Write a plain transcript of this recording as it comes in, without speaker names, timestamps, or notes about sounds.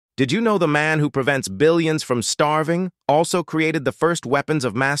Did you know the man who prevents billions from starving also created the first weapons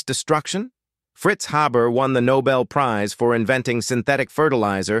of mass destruction? Fritz Haber won the Nobel Prize for inventing synthetic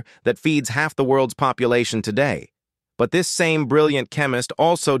fertilizer that feeds half the world's population today. But this same brilliant chemist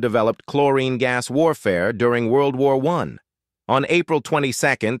also developed chlorine gas warfare during World War I. On April 22,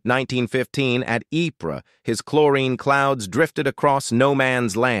 1915, at Ypres, his chlorine clouds drifted across no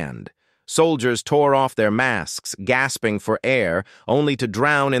man's land. Soldiers tore off their masks, gasping for air, only to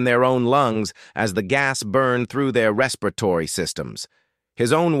drown in their own lungs as the gas burned through their respiratory systems.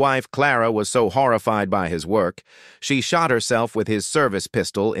 His own wife, Clara, was so horrified by his work, she shot herself with his service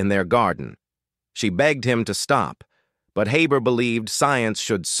pistol in their garden. She begged him to stop, but Haber believed science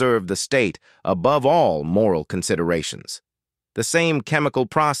should serve the state above all moral considerations. The same chemical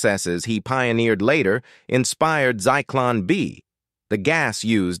processes he pioneered later inspired Zyklon B, the gas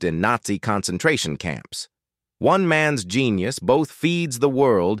used in Nazi concentration camps. One man's genius both feeds the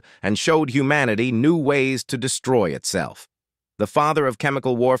world and showed humanity new ways to destroy itself. The father of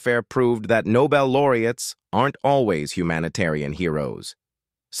chemical warfare proved that Nobel laureates aren't always humanitarian heroes.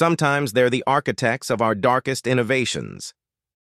 Sometimes they're the architects of our darkest innovations.